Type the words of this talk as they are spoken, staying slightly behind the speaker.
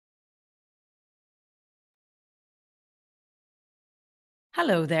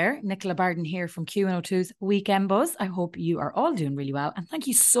Hello there, Nicola Barden here from Q102's Weekend Buzz. I hope you are all doing really well, and thank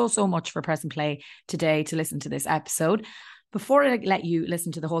you so much for pressing play today to listen to this episode. Before I let you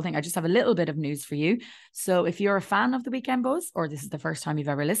listen to the whole thing, I just have a little bit of news for you. So if you're a fan of the Weekend Buzz, or this is the first time you've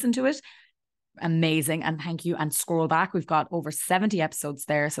ever listened to it, amazing, and thank you. And scroll back, we've got over 70 episodes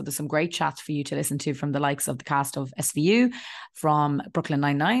there, so there's some great chats for you to listen to from the likes of the cast of SVU, from Brooklyn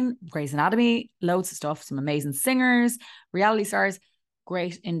Nine-Nine, Grey's Anatomy, loads of stuff, some amazing singers, reality stars,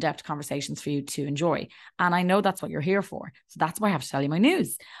 great in-depth conversations for you to enjoy. And I know that's what you're here for, so that's why I have to tell you my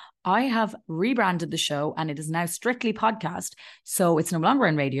news. I have rebranded the show and it is now strictly podcast. So it's no longer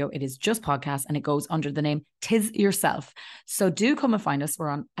on radio, it is just podcast, and it goes under the name Tis Yourself. So do come and find us. We're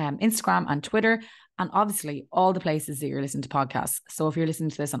on Instagram and Twitter, and obviously all the places that you're listening to podcasts. So if you're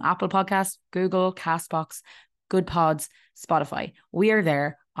listening to this on Apple Podcasts, Google, Castbox, Good Pods, Spotify, we are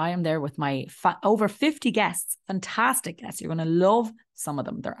there. I am there with my over 50 guests, fantastic guests. You're going to love some of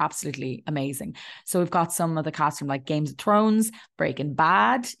them. They're absolutely amazing. So we've got some of the cast from like Games of Thrones, Breaking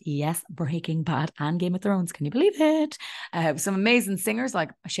Bad. Yes, Breaking Bad and Game of Thrones. Can you believe it? Some amazing singers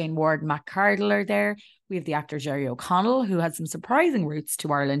like Shane Ward and Matt Cardle are there. We have the actor Jerry O'Connell, who had some surprising roots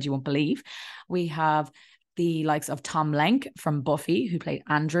to Ireland, you won't believe. We have the likes of Tom Lenk from Buffy, who played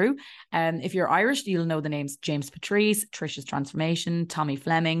Andrew. If you're Irish, you'll know the names James Patrice, Trisha's Transformation, Tommy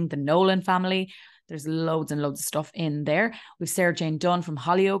Fleming, the Nolan family. There's loads and loads of stuff in there. We've Sarah Jane Dunn from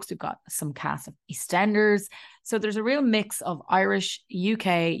Hollyoaks. We've got some cast of EastEnders. So there's a real mix of Irish,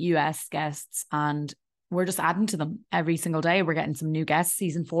 UK, US guests, and we're just adding to them every single day. We're getting some new guests.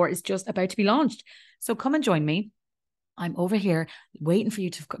 Season 4 is just about to be launched. So come and join me. I'm over here waiting for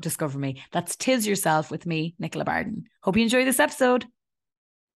you to discover me. That's Tis Yourself with me, Nicola Barden. Hope you enjoy this episode.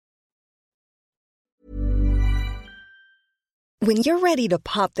 When you're ready to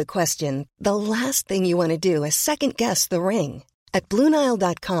pop the question, the last thing you want to do is second-guess the ring. At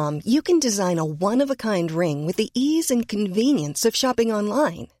BlueNile.com, you can design a one-of-a-kind ring with the ease and convenience of shopping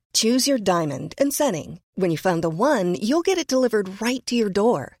online. Choose your diamond and setting. When you find the one, you'll get it delivered right to your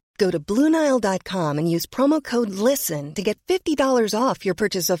door. Go to BlueNile.com and use promo code LISTEN to get $50 off your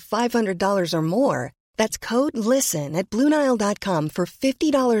purchase of $500 or more. That's code LISTEN at BlueNile.com for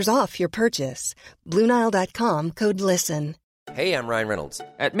 $50 off your purchase. BlueNile.com, code LISTEN. Hey, I'm Ryan Reynolds.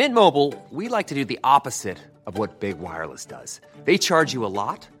 At Mint Mobile, we like to do the opposite of what Big Wireless does. They charge you a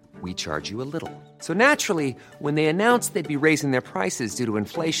lot, we charge you a little. So naturally, when they announced they'd be raising their prices due to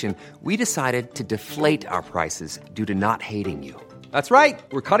inflation, we decided to deflate our prices due to not hating you. That's right.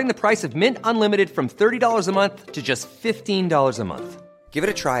 We're cutting the price of Mint Unlimited from $30 a month to just $15 a month. Give it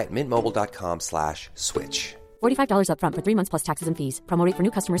a try at mintmobile.com/switch. $45 up front for 3 months plus taxes and fees. Promo rate for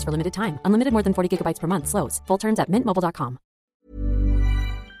new customers for limited time. Unlimited more than 40 gigabytes per month. Slows full terms at mintmobile.com.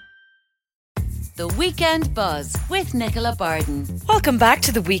 The Weekend Buzz with Nicola Barden. Welcome back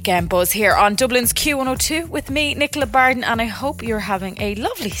to the Weekend Buzz here on Dublin's Q102 with me, Nicola Barden, and I hope you're having a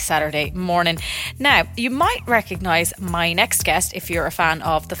lovely Saturday morning. Now, you might recognise my next guest if you're a fan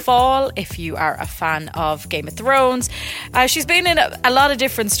of The Fall, if you are a fan of Game of Thrones. She's been in a lot of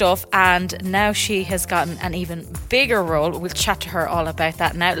different stuff, and now she has gotten an even bigger role. We'll chat to her all about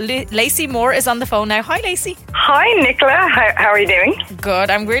that now. Lacey Moore is on the phone now. Hi, Lacey. Hi, Nicola. How are you doing?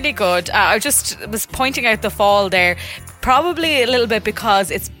 Good. I'm really good. I just was pointing out The Fall there, probably a little bit because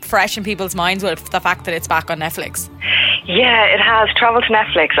it's fresh in people's minds with the fact that it's back on Netflix. Yeah, it has travelled to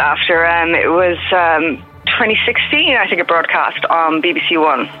Netflix after it was 2016, I think it broadcast on BBC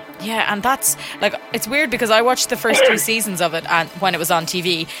One. Yeah, and that's like, it's weird because I watched the first 2 seasons of it and when it was on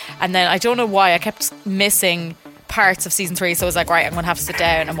TV, and then I don't know why I kept missing parts of season 3, so I was like, right, I'm going to have to sit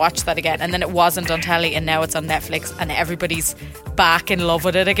down and watch that again, and then it wasn't on telly, and now it's on Netflix and everybody's back in love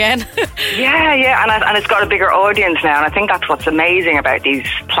with it again. yeah, and it's got a bigger audience now, and I think that's what's amazing about these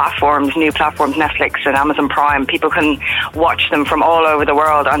platforms, new platforms, Netflix and Amazon Prime. People can watch them from all over the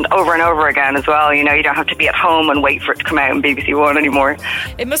world and over again as well. You know, you don't have to be at home and wait for it to come out on BBC One anymore.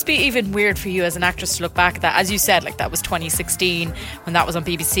 It must be even weird for you as an actress to look back at that. As you said, like, that was 2016 when that was on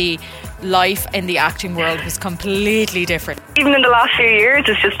BBC. Life in the acting world was completely different. Even in the last few years,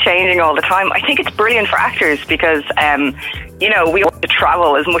 it's just changing all the time. I think it's brilliant for actors because you know, we want to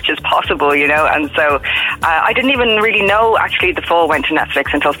travel as much as possible, you know, and so I didn't even really know actually The Fall went to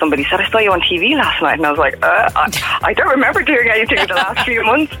Netflix until somebody said, I saw you on TV last night, and I was like, I don't remember doing anything in the last few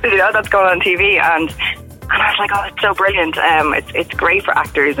months, you know, that's going on TV, and I was like, oh, it's so brilliant. It's great for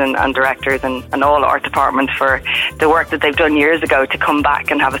actors and directors and all art departments for the work that they've done years ago to come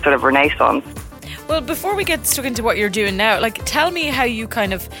back and have a sort of renaissance. Well, before we get stuck into what you're doing now, like, tell me how you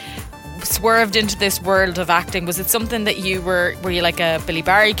kind of swerved into this world of acting? Was it something that were you like a Billy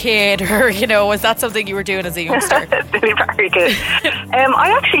Barry kid, or was that something you were doing as a youngster? Billy Barry kid.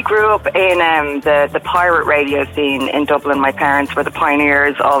 I actually grew up in the pirate radio scene in Dublin. My parents were the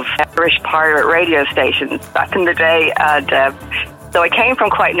pioneers of Irish pirate radio stations back in the day, and so I came from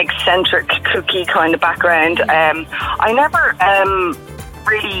quite an eccentric, kooky kind of background. I never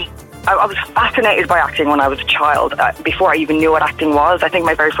really... I was fascinated by acting when I was a child, before I even knew what acting was. I think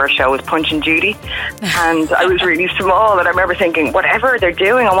my very first show was Punch and Judy, and I was really small, and I remember thinking, whatever they're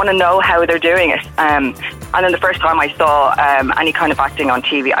doing, I want to know how they're doing it. And then the first time I saw any kind of acting on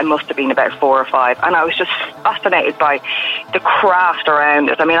TV, I must have been about 4 or 5, and I was just fascinated by the craft around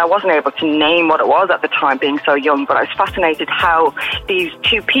it. I mean, I wasn't able to name what it was at the time, being so young, but I was fascinated how these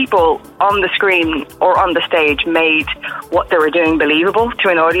two people on the screen or on the stage made what they were doing believable to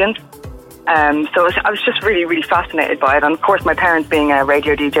an audience. So I was just really, really fascinated by it. And of course, my parents, being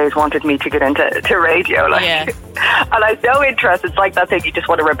radio DJs, wanted me to get into radio. And I had no interest. It's like that thing, you just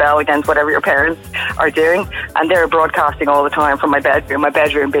want to rebel against whatever your parents are doing. And they're broadcasting all the time from my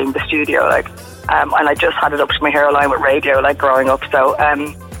bedroom being the studio. And I just had it up to my hairline with radio, growing up. So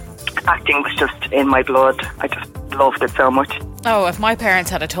acting was just in my blood. I just loved it so much. Oh, if my parents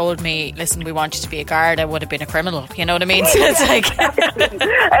had told me, listen, we want you to be a guard, I would have been a criminal. You know what I mean? So it's like...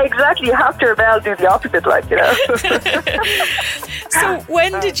 Exactly. You have to rebel, do the opposite, So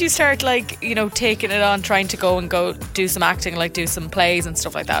when did you start, taking it on, trying to go do some acting, do some plays and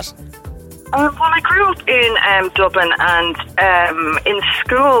stuff like that? Well, I grew up in Dublin, and in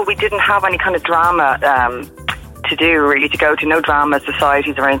school we didn't have any kind of drama to do, really, to go to, no drama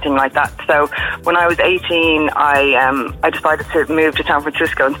societies or anything like that. So when I was 18, I decided to move to San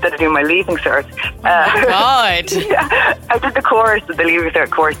Francisco instead of doing my Leaving Cert. God. Yeah, I did the Leaving Cert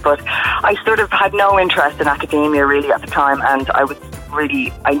course, but I sort of had no interest in academia really at the time, and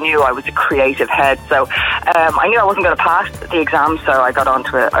I knew I was a creative head, so I knew I wasn't going to pass the exam, so I got on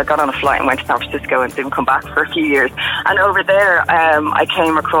a flight and went to San Francisco and didn't come back for a few years. And over there, I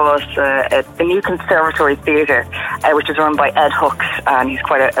came across the New Conservatory Theatre, which is run by Ed Hooks, and he's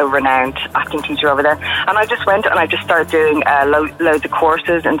quite a renowned acting teacher over there. And I just went and I just started doing loads of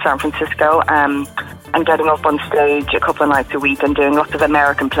courses in San Francisco, and getting up on stage a couple of nights a week and doing lots of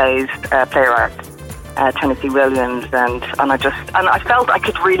American plays, playwright. Tennessee Williams, and I felt I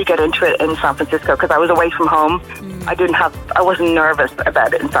could really get into it in San Francisco because I was away from home. I wasn't nervous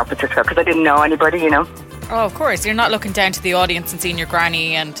about it in San Francisco because I didn't know anybody, Oh, of course. You're not looking down to the audience and seeing your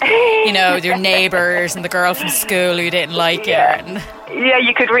granny and, your neighbours and the girl from school who didn't like you. Yeah,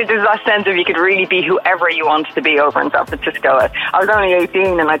 there's that sense of you could really be whoever you wanted to be over in San Francisco. I was only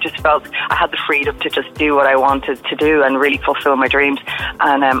 18 and I just felt I had the freedom to just do what I wanted to do and really fulfill my dreams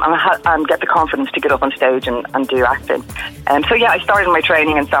and get the confidence to get up on stage and do acting. So I started my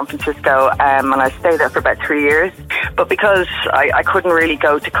training in San Francisco, and I stayed there for about 3 years. But because I couldn't really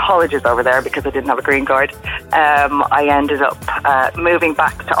go to colleges over there because I didn't have a green card, I ended up moving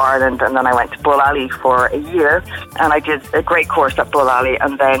back to Ireland, and then I went to Bull Alley for a year, and I did a great course at Bull Alley,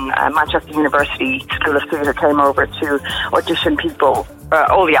 and then Manchester University School of Theatre came over to audition people,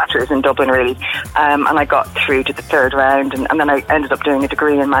 all the actors in Dublin really, and I got through to the 3rd round, and then I ended up doing a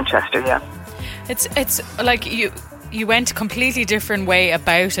degree in Manchester. It's like you went a completely different way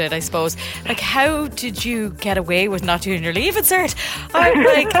about it, I suppose. How did you get away with not doing your Leaving Cert?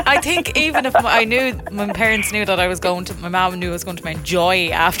 I think even if my parents knew that my mom knew I was going to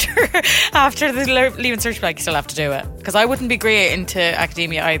enjoy after the Leaving Cert, you still have to do it. Because I wouldn't be great into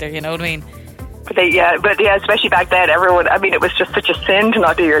academia either, you know what I mean? But especially back then, everyone, it was just such a sin to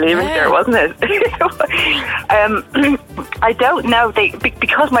not do your Leaving Cert, wasn't it? I don't know,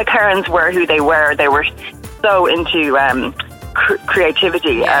 because my parents were who they were so into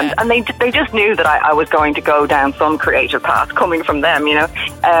creativity, and they just knew that I was going to go down some creative path coming from them,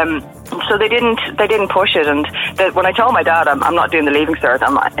 so they didn't push it. And when I told my dad I'm not doing the Leaving Cert,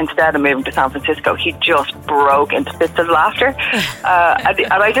 instead of moving to San Francisco, he just broke into fits of laughter,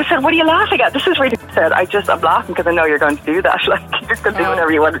 and I just said, what are you laughing at? This is really sad. I'm laughing because I know you're going to do that. You're just going to do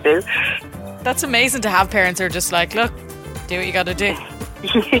whatever you want to do. That's amazing to have parents who are just like, look, do what you got to do.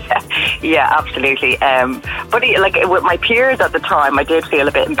 Yeah, absolutely. But with my peers at the time, I did feel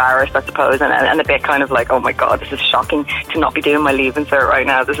a bit embarrassed, I suppose, and a bit kind of like, oh my God, this is shocking to not be doing my Leaving Cert right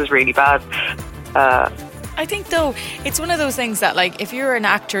now. This is really bad. I think though it's one of those things that if you're an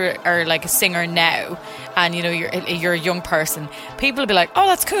actor or a singer now, and you're a young person, people will be like, oh,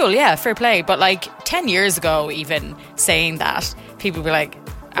 that's cool, yeah, fair play. But 10 years ago, even saying that, people will be like,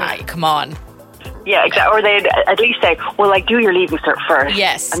 come on. Yeah, exactly. Or they'd at least say, well, do your Leaving Cert first.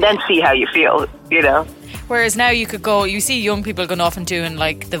 Yes. And then see how you feel, Whereas now you see young people going off and doing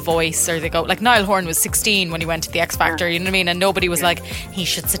like The Voice, or they go, like Niall Horan was 16 when he went to the X Factor, you know what I mean? And nobody was like, he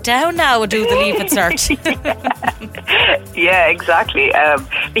should sit down now and do the Leave It Cert. Yeah, exactly.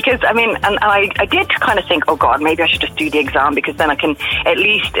 Because, I mean, and I did kind of think, oh God, maybe I should just do the exam, because then I can, at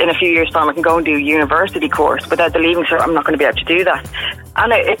least in a few years' time, I can go and do a university course. Without the Leaving Cert, I'm not going to be able to do that.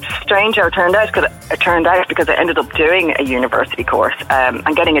 And it's strange how it turned out, because I ended up doing a university course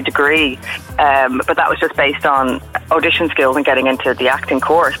and getting a degree. But that was just based on audition skills and getting into the acting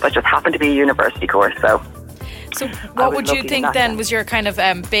course. But it just happened to be a university course, So what would you think then was your kind of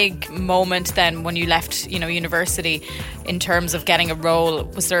big moment then when you left, university, in terms of getting a role?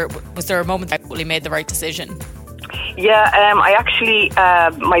 Was there a moment that really made the right decision? Yeah, I actually,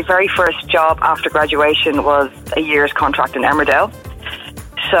 my very first job after graduation was a year's contract in Emmerdale.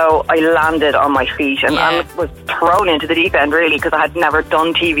 So I landed on my feet and was thrown into the deep end, really, because I had never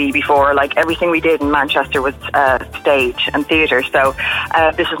done TV before. Like, everything we did in Manchester was stage and theatre. So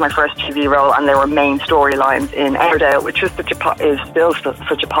this was my first TV role, and there were main storylines in Emmerdale, which was is still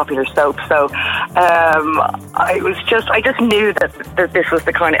such a popular soap. So I just knew that this was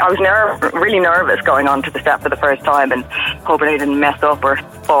the kind of... I was really nervous going on to the set for the first time and hoping I didn't mess up or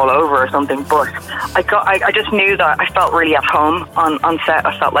fall over or something. But I just knew that I felt really at home on set.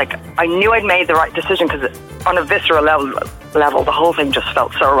 I felt like I knew I'd made the right decision, because on a visceral level, the whole thing just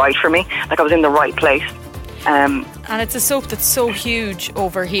felt so right for me. Like I was in the right place. And it's a soap that's so huge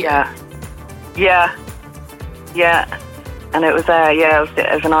over here. Yeah. And it was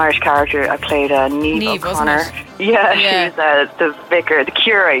an Irish character. I played Niamh O'Connor. Yeah, she's the vicar, the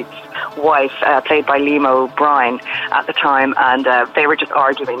curate's wife, played by Liam O'Brien at the time, and they were just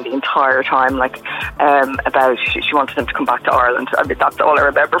arguing the entire time, like about she wanted them to come back to Ireland. I mean, that's all I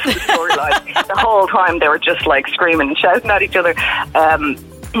remember from the storyline. The whole time they were just like screaming and shouting at each other.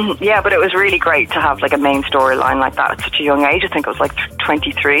 Yeah, but it was really great to have like a main storyline like that at such a young age. I think I was like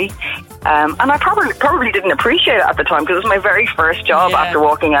 23. And I probably didn't appreciate it at the time, because it was my very first job after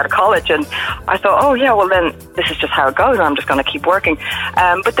walking out of college, and I thought, oh yeah, well then this is just how it goes, and I'm just going to keep working.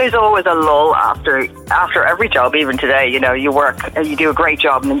 But there's always a lull after every job. Even today, you work, you do a great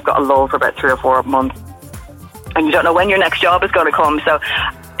job, and then you've got a lull for about 3 or 4 months, and you don't know when your next job is going to come. So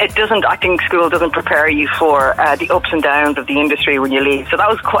acting school doesn't prepare you for the ups and downs of the industry when you leave. So that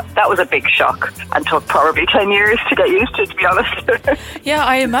was a big shock, and took probably 10 years to get used to be honest. Yeah,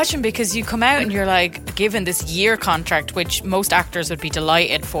 I imagine, because you come out and you're like given this year contract, which most actors would be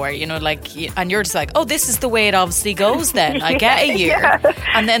delighted for, and you're just like, oh, this is the way it obviously goes then. I get a year.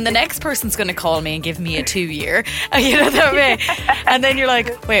 And then the next person's going to call me and give me a 2-year. You know what I mean? And then you're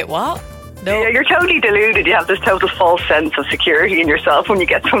like, wait, what? No. Yeah, you're totally deluded. You have this total false sense of security in yourself when you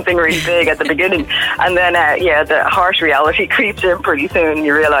get something really big at the beginning, and then the harsh reality creeps in pretty soon, and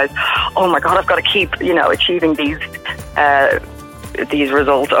you realise, oh my God, I've got to keep achieving these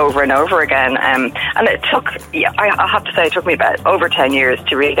results over and over again. And it took, I have to say, it took me about over 10 years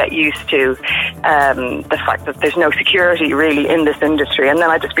to really get used to the fact that there's no security really in this industry, and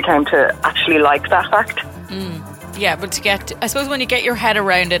then I just became to actually like that fact. Yeah, but I suppose when you get your head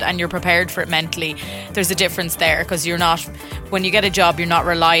around it and you're prepared for it mentally, there's a difference there, because when you get a job, you're not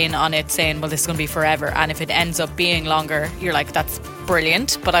relying on it saying, well, this is going to be forever, and if it ends up being longer, you're like, that's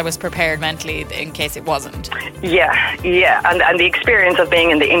brilliant, but I was prepared mentally in case it wasn't. Yeah, and the experience of being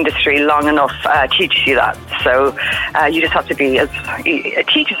in the industry long enough teaches you that, so you just have to it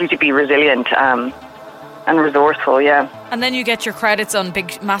teaches you to be resilient and resourceful, And then you get your credits on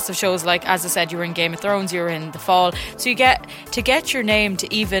big, massive shows, like, as I said, you were in Game of Thrones, you were in The Fall. So you get your name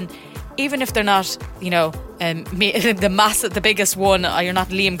to even if they're not, the biggest one, you're not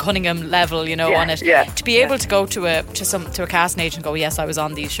Liam Cunningham level, on it. To be able to go to a casting agent and go, yes, I was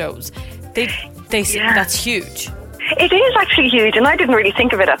on these shows. That's huge. It is actually huge, and I didn't really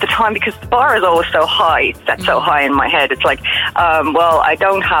think of it at the time, because the bar is always so high, set so high in my head. It's like, I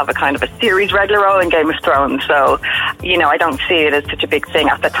don't have a kind of a series regular role in Game of Thrones, so, I don't see it as such a big thing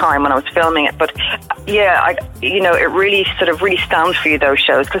at the time when I was filming it. But, it really sort of really stands for you, those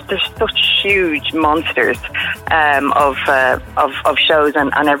shows, because there's such huge monsters of shows,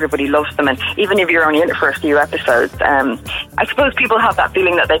 and everybody loves them. And even if you're only in it for a few episodes, I suppose people have that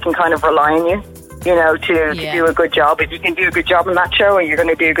feeling that they can kind of rely on you, to do a good job. If you can do a good job on that show, and you're going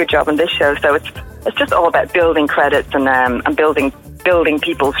to do a good job on this show. So it's just all about building credits and building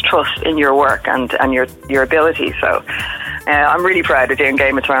people's trust in your work and your ability. So I'm really proud of doing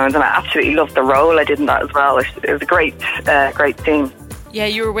Game of Thrones, and I absolutely loved the role I did in that as well. It was a great scene. Yeah,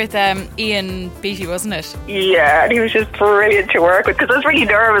 you were with Ian Beattie, wasn't it? Yeah, and he was just brilliant to work with, because I was really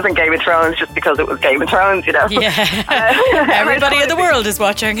nervous in Game of Thrones just because it was Game of Thrones, you know. Yeah. Everybody in the world is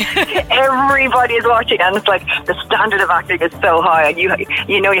watching. Everybody is watching, and it's like the standard of acting is so high, and you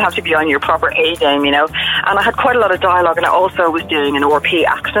know you have to be on your proper A game, you know. And I had quite a lot of dialogue, and I also was doing an RP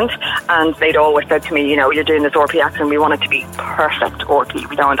accent, and they'd always said to me, you know, you're doing this RP accent, we want it to be perfect RP.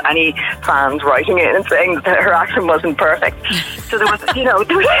 We don't want any fans writing it and saying that her accent wasn't perfect. So there was, you know,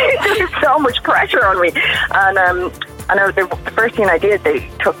 there was so much pressure on me. And I know the first scene I did, they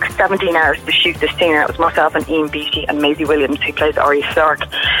took 17 hours to shoot this scene. It was myself and Ian Beattie and Maisie Williams, who plays Arya Stark.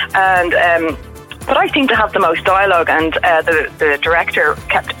 And but I seemed to have the most dialogue, and the director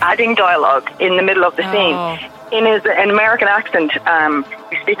kept adding dialogue in the middle of the scene. In his American accent, he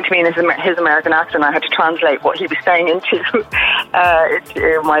was speaking to me in his American accent. I had to translate what he was saying into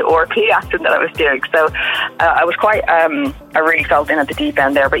my RP accent that I was doing. So I was quite, I really felt in at the deep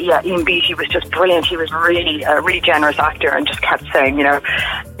end there. But yeah, Ian Beattie was just brilliant. He was really a really generous actor, and just kept saying, you know,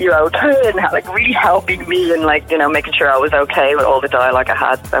 you're okay, and like really helping me, and like, you know, making sure I was okay with all the dialogue I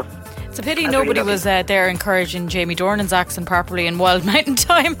had. So. It's a pity nobody was there encouraging Jamie Dornan's accent properly in Wild Mountain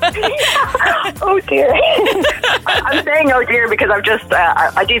Time. Oh dear. I'm saying oh dear because I've just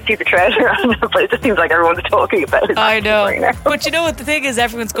I did see the trailer, but it just seems like everyone's talking about it. I know, right, but you know what the thing is,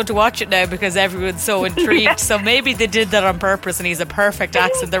 everyone's going to watch it now because everyone's so intrigued. Yeah. So maybe they did that on purpose, and he's a perfect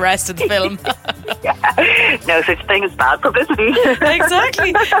accent the rest of the film. Yeah. No such thing as bad publicity.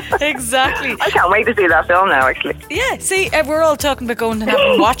 Exactly. I can't wait to see that film now, actually. Yeah, see, we're all talking about going and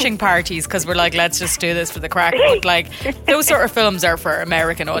having watching parties because we're like, let's just do this for the crack. But like, those sort of films are for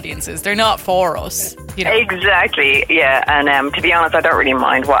American audiences. They're not for us, you know. Exactly, yeah. And to be honest, I don't really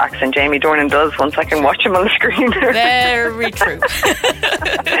mind what accent Jamie Dornan does once I can watch him on the screen. Very true.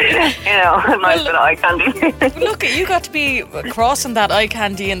 You know, nice bit of eye candy. Look, you got to be crossing that eye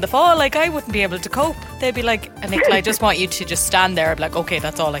candy in the fall. Like, I wouldn't be able to cope. They'd be like, Nicola, I just want you to just stand there. I'd be like, okay,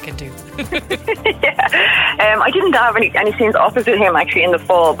 that's all I can do. Yeah. I didn't have any scenes opposite him actually in the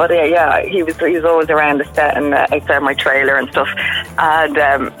fall, but yeah, he was always around the set and outside my trailer and stuff. And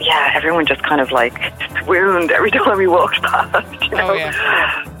yeah, everyone just kind of like swooned every time he walked past, you know. Oh,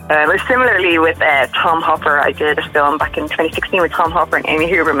 yeah. Similarly with Tom Hopper, I did a film back in 2016 with Tom Hopper and Amy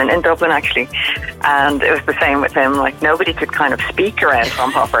Huberman in Dublin actually, and it was the same with him. Like, nobody could kind of speak around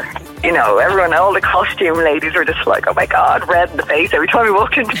Tom Hopper. You know, everyone, all the costume ladies were just like, oh my God, red in the face every time we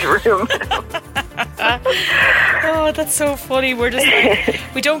walked into the room. Oh, that's so funny. We're just like,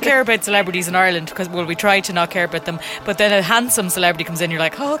 we don't care about celebrities in Ireland because, well, we try to not care about them, but then a handsome celebrity comes in, you're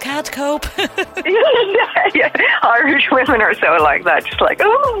like, oh, can't cope. Yeah. Irish women are so like that, just like,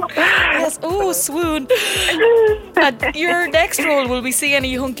 oh. Yes, oh, swoon. And your next role, will we see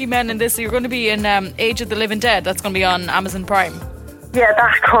any hunky men in this? You're going to be in Age of the Living Dead. That's going to be on Amazon Prime. Yeah,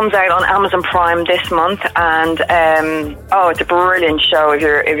 that comes out on Amazon Prime this month, and it's a brilliant show if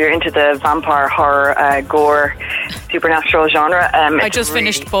you're into the vampire horror, gore, supernatural genre. I just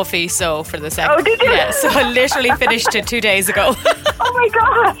finished Buffy, so for the second. Oh, did you? Yeah, so I literally finished it 2 days ago. Oh my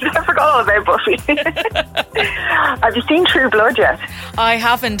God, I forgot all about Buffy. Have you seen True Blood yet? I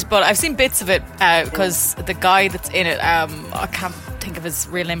haven't, but I've seen bits of it because the guy that's in it, I can't think of his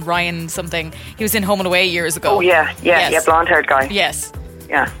real name, Ryan something. He was in Home and Away years ago. Oh yeah, blonde-haired guy. Yes.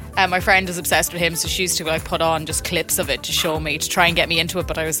 Yeah. My friend is obsessed with him, so she used to like put on just clips of it to show me, to try and get me into it,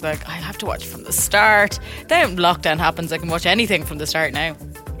 but I was like, I have to watch it from the start. Then lockdown happens, I can watch anything from the start now.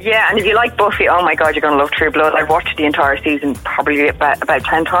 Yeah, and if you like Buffy, oh my God, you're going to love True Blood. I've watched the entire season probably about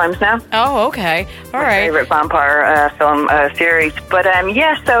 10 times now. Oh, okay. All right. My favourite vampire film series. But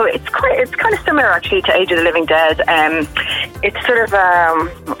yeah, so it's kind of similar actually to Age of the Living Dead. It's sort of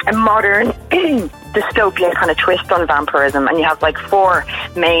a modern dystopian kind of twist on vampirism, and you have like 4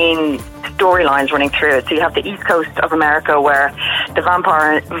 main storylines running through it. So you have the East Coast of America, where the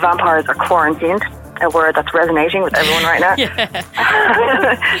vampires are quarantined, a word that's resonating with everyone right now. Yeah.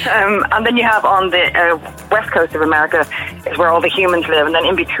 And then you have on the West Coast of America is where all the humans live, and then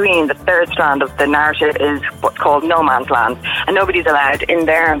in between, the third strand of the narrative is what's called no man's land, and nobody's allowed in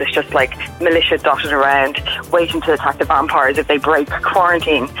there, and there's just like militia dotted around waiting to attack the vampires if they break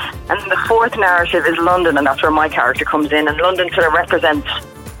quarantine. And then the fourth narrative is London, and that's where my character comes in, and London sort of represents,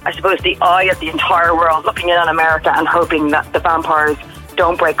 I suppose, the eye of the entire world looking in on America and hoping that the vampires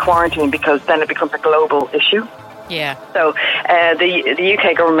don't break quarantine, because then it becomes a global issue. Yeah. So the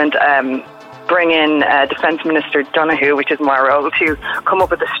UK government bring in Defence Minister Donoghue, which is my role, to come up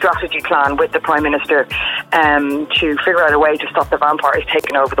with a strategy plan with the Prime Minister to figure out a way to stop the vampires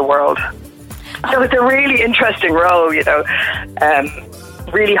taking over the world. So it's a really interesting role, you know,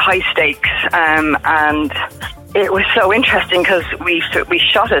 really high stakes, and It was so interesting because we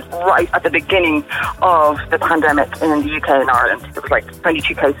shot it right at the beginning of the pandemic in the UK and Ireland. There was like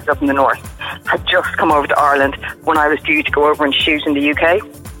 22 cases up in the north. Had just come over to Ireland when I was due to go over and shoot in the UK.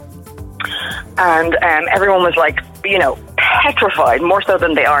 And everyone was like, petrified, more so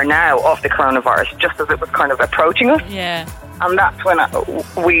than they are now, of the coronavirus, just as it was kind of approaching us. Yeah. And that's when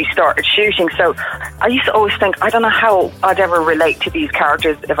we started shooting. So I used to always think, I don't know how I'd ever relate to these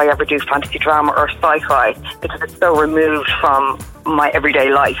characters if I ever do fantasy drama or sci-fi, because it's so removed from my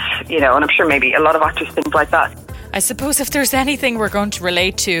everyday life, and I'm sure maybe a lot of actors think like that. I suppose if there's anything we're going to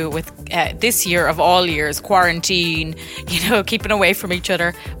relate to with this year of all years, quarantine, keeping away from each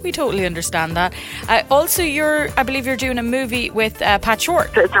other, we totally understand that. Also, I believe you're doing a movie with Pat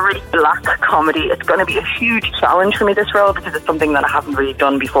Short. It's a really black comedy. It's going to be a huge challenge for me, this role, because it's something that I haven't really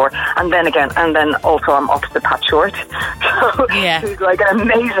done before. And then also I'm opposite Pat Short. So he's like an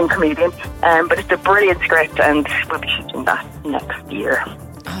amazing comedian. But it's a brilliant script, and we'll be shooting that next year.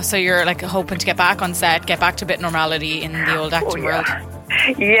 Oh, so you're like hoping to get back on set, get back to a bit normality in the old acting world?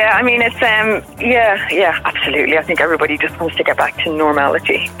 Yeah, I mean, it's, yeah, absolutely. I think everybody just wants to get back to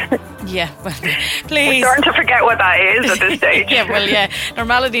normality. Yeah, well, please. We're starting to forget what that is at this stage. Yeah.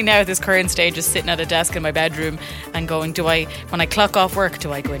 Normality now at this current stage is sitting at a desk in my bedroom and going, when I clock off work,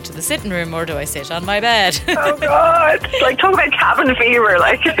 do I go into the sitting room or do I sit on my bed? Oh, God. Like, talk about cabin fever,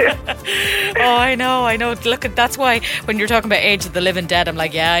 like. Oh, I know. Look, that's why when you're talking about Age of the Living Dead, I'm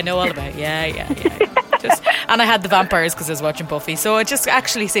like, yeah, I know all about it. Yeah. And I had the vampires because I was watching Buffy, so it just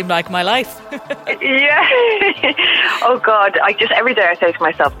actually seemed like my life. Yeah. Oh God, every day I say to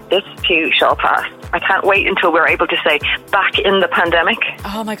myself, this too shall pass. I can't wait until we're able to say back in the pandemic.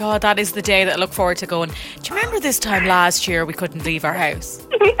 Oh my God, that is the day that I look forward to going, do you remember this time last year we couldn't leave our house?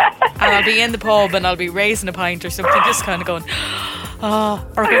 Yeah. And I'll be in the pub and I'll be raising a pint or something, just kind of going,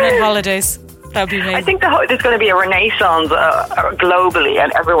 or going on holidays. That'd be amazing. I think there's going to be a renaissance globally,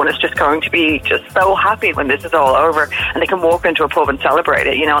 and everyone is just going to be just so happy when this is all over, and they can walk into a pub and celebrate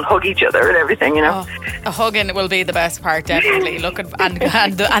it, and hug each other and everything, Oh, a hugging will be the best part, definitely. and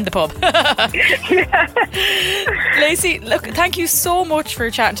the pub. Lacey, look, thank you so much for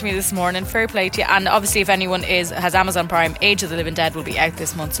chatting to me this morning. Fair play to you. And obviously, if anyone has Amazon Prime, Age of the Living Dead will be out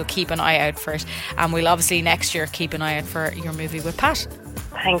this month, so keep an eye out for it. And we'll obviously next year keep an eye out for your movie with Pat.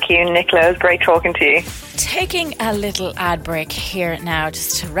 Thank you, Nicola. It was great talking to you. Taking a little ad break here now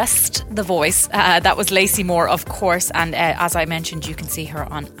just to rest the voice. That was Lacey Moore, of course, and as I mentioned, you can see her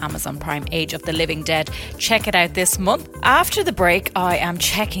on Amazon Prime, Age of the Living Dead. Check it out this month. After the break, I am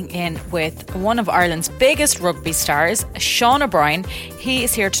checking in with one of Ireland's biggest rugby stars, Sean O'Brien. He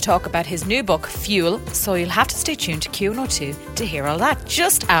is here to talk about his new book, Fuel, so you'll have to stay tuned to Q102 to hear all that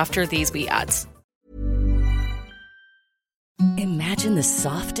just after these wee ads. Imagine the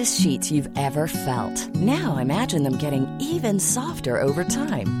softest sheets you've ever felt. Now imagine them getting even softer over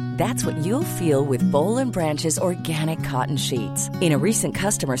time. That's what you'll feel with Boll & Branch's organic cotton sheets. In a recent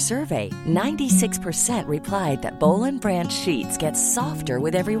customer survey, 96% replied that Boll & Branch sheets get softer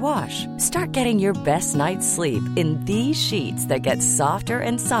with every wash. Start getting your best night's sleep in these sheets that get softer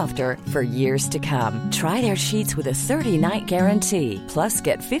and softer for years to come. Try their sheets with a 30-night guarantee. Plus,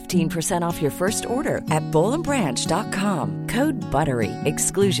 get 15% off your first order at bollandbranch.com. Code BUTTERY.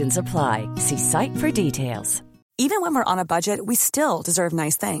 Exclusions apply. See site for details. Even when we're on a budget, we still deserve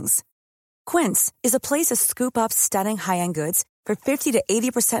nice things. Quince is a place to scoop up stunning high-end goods for 50 to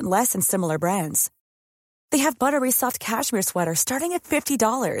 80% less than similar brands. They have buttery soft cashmere sweaters starting at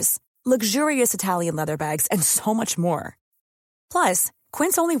 $50, luxurious Italian leather bags, and so much more. Plus,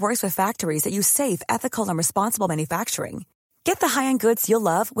 Quince only works with factories that use safe, ethical, and responsible manufacturing. Get the high-end goods you'll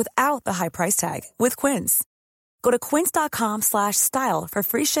love without the high price tag with Quince. Go to quince.com/style for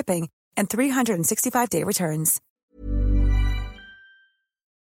free shipping and 365-day returns.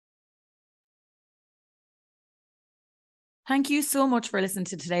 Thank you so much for listening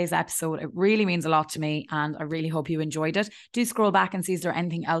to today's episode. It really means a lot to me, and I really hope you enjoyed it. Do scroll back and see is there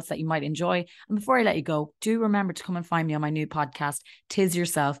anything else that you might enjoy. And before I let you go, do remember to come and find me on my new podcast, Tis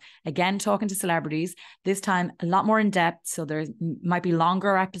Yourself. Again, talking to celebrities, this time a lot more in depth. So there might be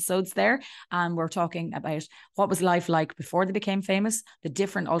longer episodes there. And we're talking about what was life like before they became famous, the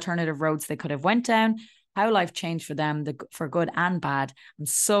different alternative roads they could have went down, how life changed for them, for good and bad, and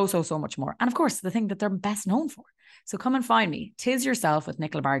so much more. And of course, the thing that they're best known for. So come and find me, Tis Yourself with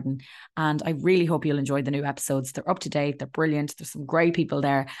Nicola Barden. And I really hope you'll enjoy the new episodes. They're up to date. They're brilliant. There's some great people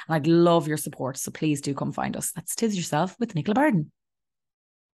there. And I'd love your support. So please do come find us. That's Tis Yourself with Nicola Barden.